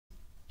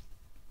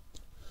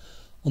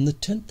On the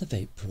 10th of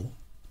April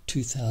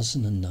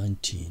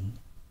 2019,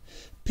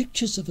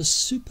 pictures of a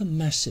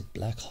supermassive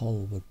black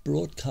hole were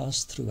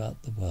broadcast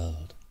throughout the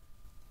world.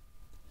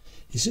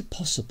 Is it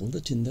possible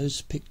that in those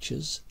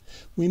pictures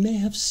we may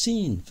have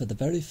seen for the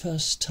very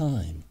first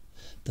time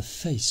the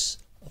face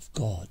of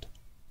God?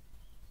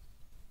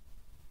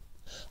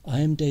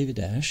 I am David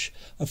Ash,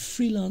 a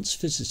freelance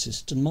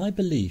physicist, and my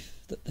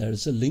belief that there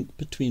is a link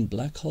between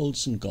black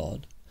holes and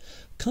God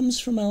comes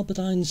from Albert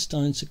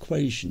Einstein's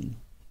equation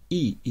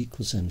E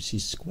equals mc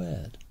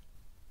squared.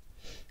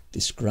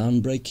 This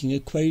groundbreaking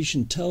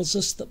equation tells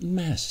us that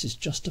mass is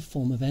just a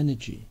form of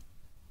energy.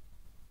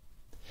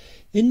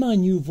 In my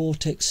new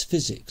Vortex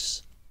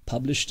Physics,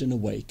 published in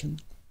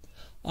Awaken,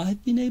 I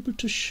have been able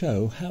to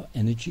show how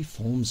energy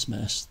forms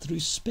mass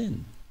through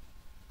spin.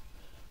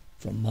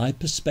 From my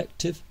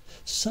perspective,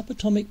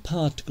 subatomic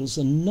particles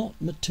are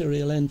not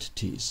material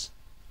entities.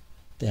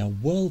 They are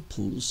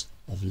whirlpools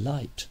of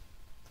light.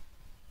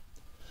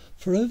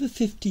 For over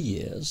 50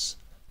 years,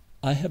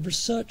 I have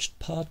researched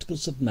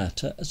particles of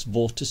matter as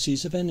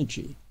vortices of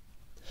energy,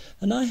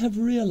 and I have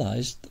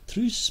realized that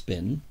through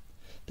spin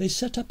they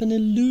set up an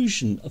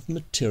illusion of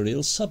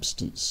material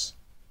substance.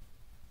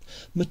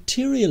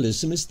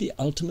 Materialism is the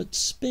ultimate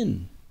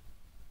spin.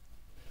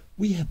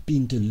 We have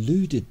been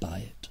deluded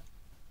by it.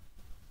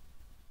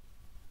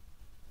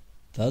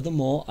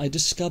 Furthermore, I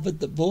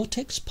discovered that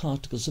vortex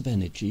particles of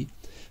energy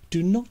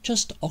do not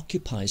just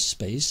occupy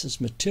space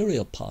as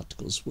material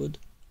particles would.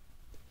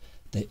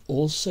 They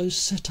also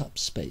set up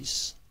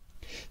space.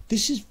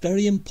 This is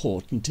very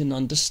important in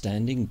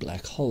understanding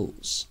black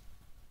holes.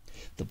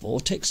 The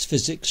vortex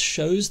physics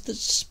shows that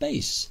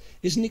space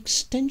is an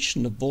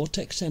extension of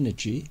vortex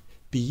energy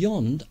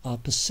beyond our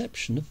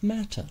perception of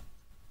matter.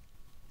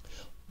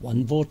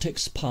 One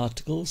vortex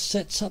particle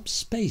sets up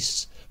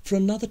space for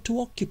another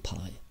to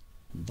occupy,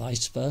 and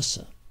vice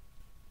versa.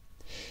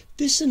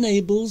 This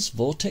enables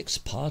vortex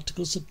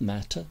particles of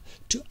matter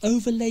to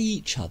overlay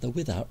each other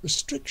without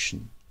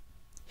restriction,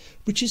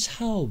 which is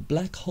how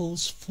black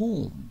holes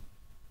form.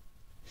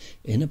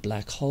 In a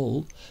black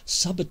hole,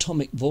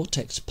 subatomic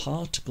vortex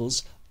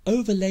particles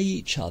overlay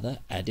each other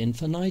ad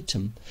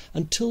infinitum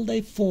until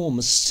they form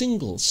a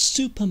single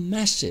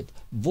supermassive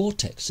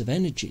vortex of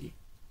energy.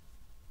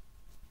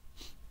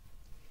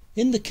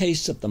 In the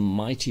case of the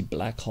mighty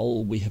black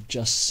hole we have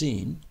just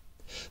seen,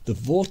 the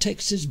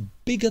vortex is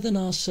bigger than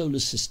our solar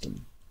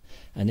system,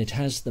 and it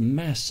has the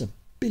mass of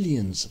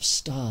billions of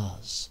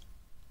stars.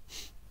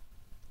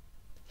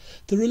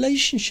 The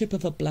relationship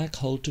of a black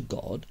hole to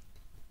God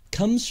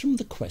comes from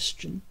the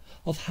question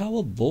of how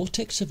a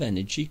vortex of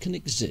energy can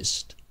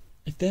exist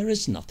if there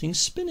is nothing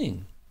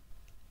spinning.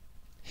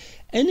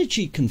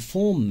 Energy can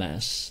form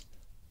mass,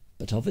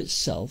 but of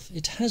itself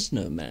it has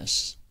no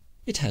mass.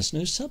 It has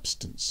no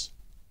substance.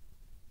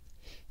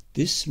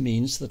 This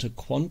means that a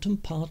quantum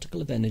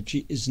particle of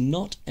energy is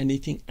not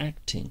anything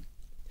acting.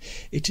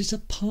 It is a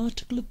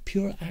particle of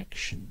pure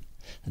action,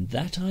 and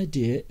that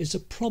idea is a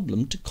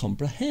problem to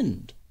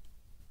comprehend.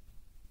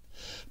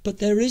 But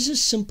there is a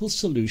simple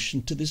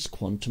solution to this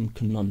quantum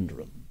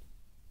conundrum.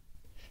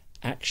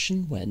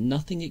 Action where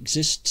nothing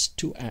exists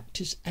to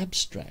act is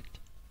abstract.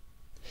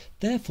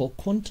 Therefore,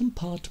 quantum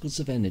particles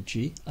of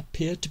energy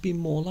appear to be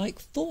more like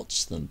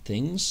thoughts than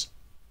things.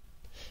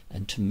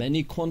 And to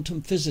many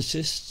quantum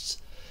physicists,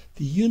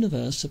 the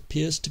universe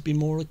appears to be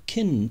more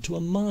akin to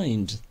a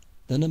mind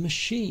than a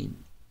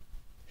machine.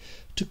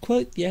 To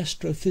quote the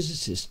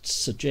astrophysicist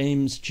Sir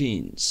James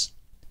Jeans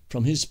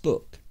from his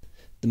book,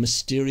 The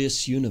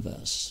Mysterious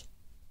Universe,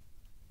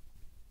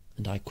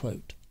 and I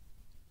quote,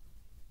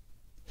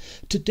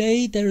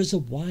 "Today there is a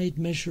wide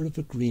measure of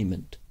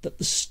agreement that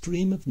the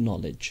stream of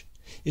knowledge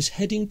is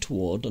heading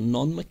toward a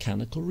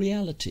non-mechanical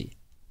reality.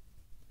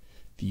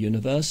 The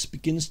universe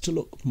begins to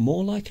look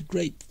more like a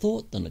great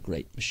thought than a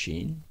great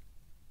machine.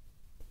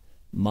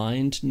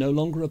 Mind no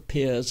longer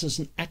appears as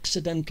an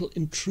accidental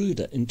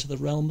intruder into the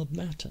realm of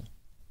matter.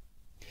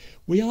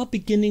 We are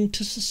beginning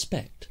to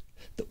suspect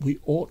that we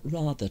ought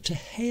rather to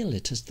hail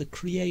it as the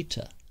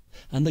creator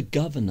and the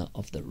governor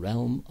of the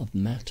realm of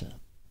matter."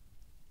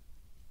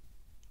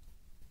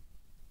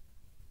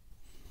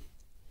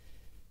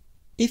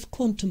 If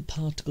quantum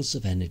particles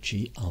of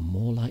energy are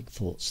more like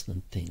thoughts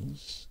than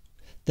things,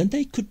 then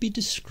they could be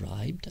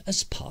described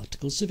as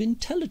particles of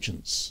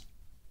intelligence.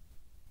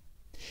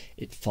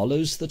 It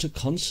follows that a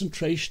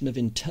concentration of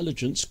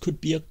intelligence could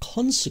be a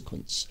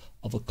consequence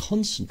of a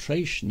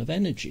concentration of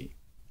energy.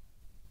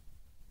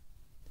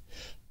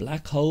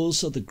 Black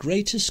holes are the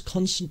greatest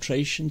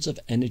concentrations of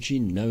energy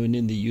known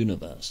in the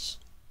universe.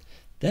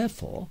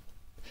 Therefore,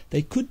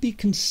 they could be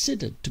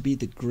considered to be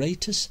the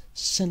greatest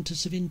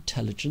centres of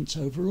intelligence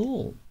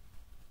overall,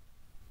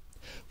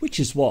 which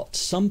is what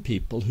some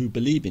people who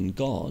believe in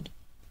God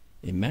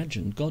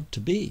imagine God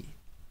to be.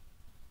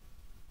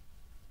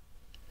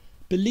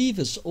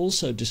 Believers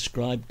also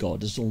describe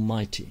God as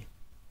Almighty,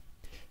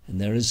 and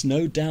there is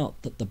no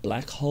doubt that the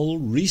black hole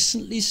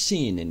recently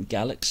seen in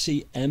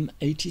galaxy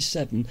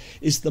M87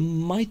 is the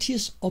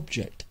mightiest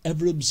object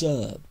ever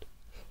observed,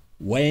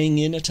 weighing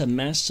in at a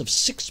mass of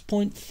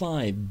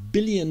 6.5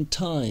 billion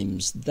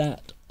times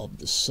that of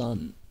the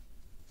Sun.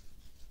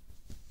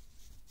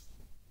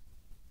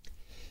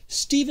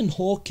 Stephen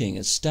Hawking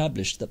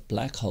established that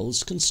black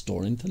holes can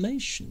store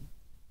information,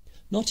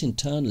 not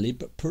internally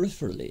but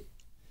peripherally,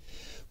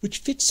 which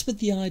fits with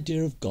the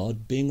idea of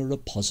God being a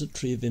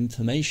repository of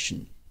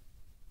information,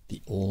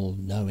 the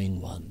all-knowing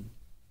one.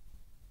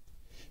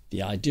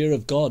 The idea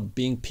of God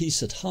being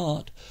peace at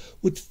heart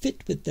would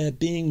fit with there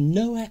being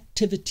no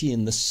activity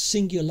in the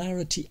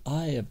singularity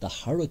eye of the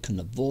hurricane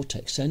of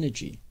vortex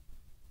energy.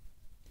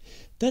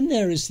 Then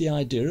there is the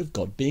idea of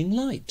God being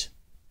light.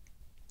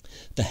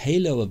 The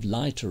halo of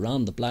light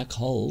around the black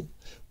hole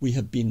we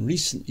have been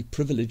recently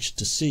privileged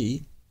to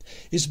see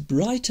is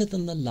brighter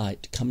than the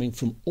light coming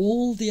from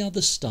all the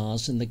other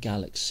stars in the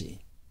galaxy.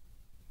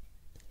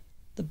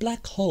 The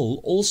black hole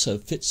also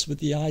fits with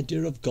the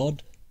idea of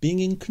God being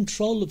in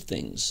control of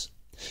things,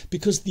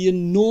 because the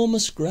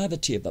enormous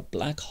gravity of a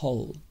black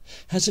hole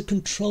has a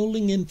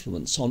controlling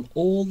influence on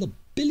all the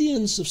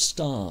billions of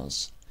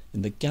stars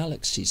in the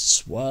galaxy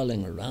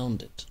swirling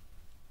around it.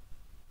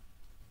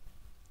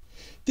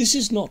 This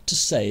is not to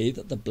say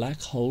that the black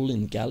hole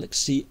in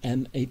galaxy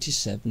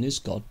M87 is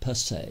God per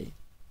se,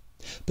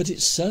 but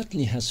it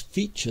certainly has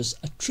features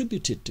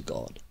attributed to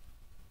God.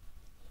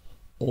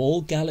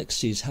 All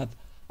galaxies have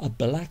a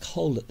black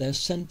hole at their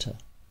centre.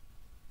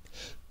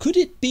 Could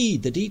it be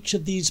that each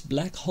of these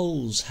black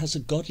holes has a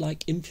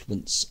godlike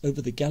influence over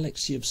the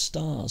galaxy of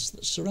stars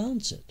that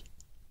surrounds it?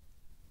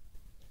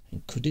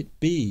 And could it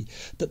be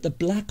that the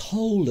black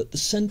hole at the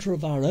centre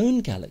of our own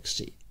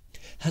galaxy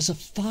has a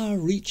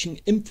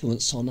far-reaching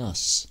influence on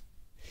us,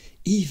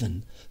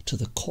 even to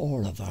the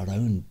core of our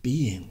own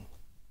being?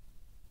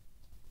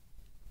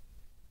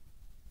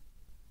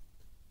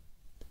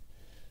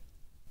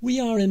 We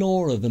are in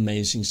awe of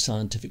amazing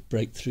scientific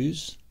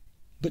breakthroughs,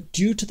 but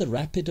due to the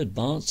rapid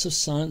advance of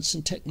science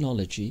and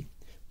technology,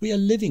 we are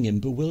living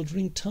in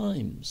bewildering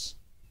times.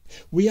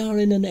 We are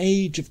in an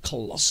age of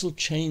colossal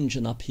change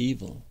and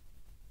upheaval.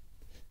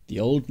 The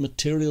old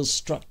material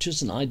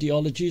structures and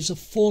ideologies are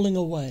falling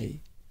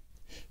away,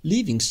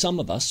 leaving some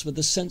of us with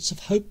a sense of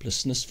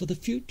hopelessness for the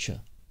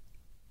future.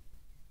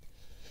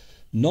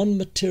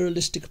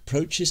 Non-materialistic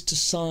approaches to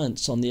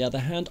science, on the other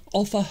hand,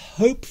 offer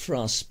hope for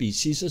our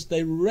species as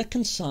they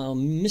reconcile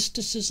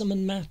mysticism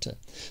and matter,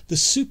 the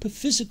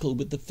superphysical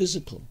with the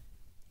physical.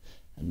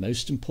 And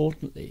most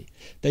importantly,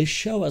 they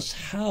show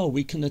us how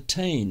we can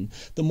attain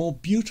the more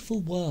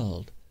beautiful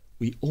world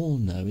we all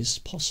know is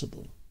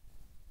possible.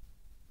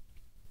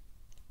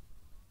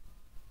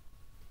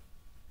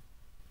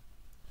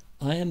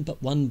 I am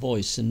but one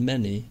voice in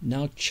many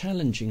now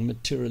challenging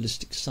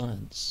materialistic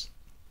science.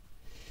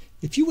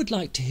 If you would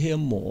like to hear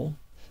more,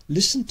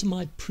 listen to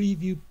my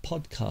preview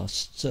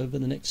podcasts over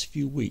the next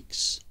few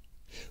weeks,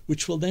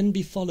 which will then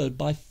be followed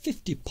by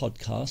 50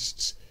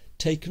 podcasts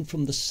taken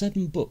from the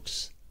 7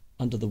 books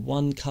under the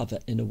one cover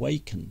in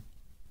Awaken,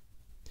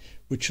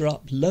 which are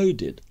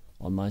uploaded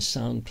on my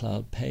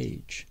SoundCloud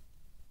page.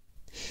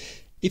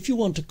 If you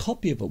want a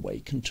copy of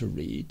Awaken to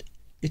read,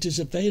 it is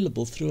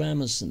available through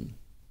Amazon.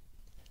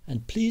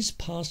 And please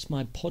pass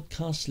my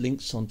podcast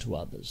links on to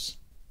others.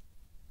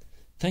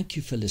 Thank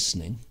you for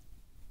listening.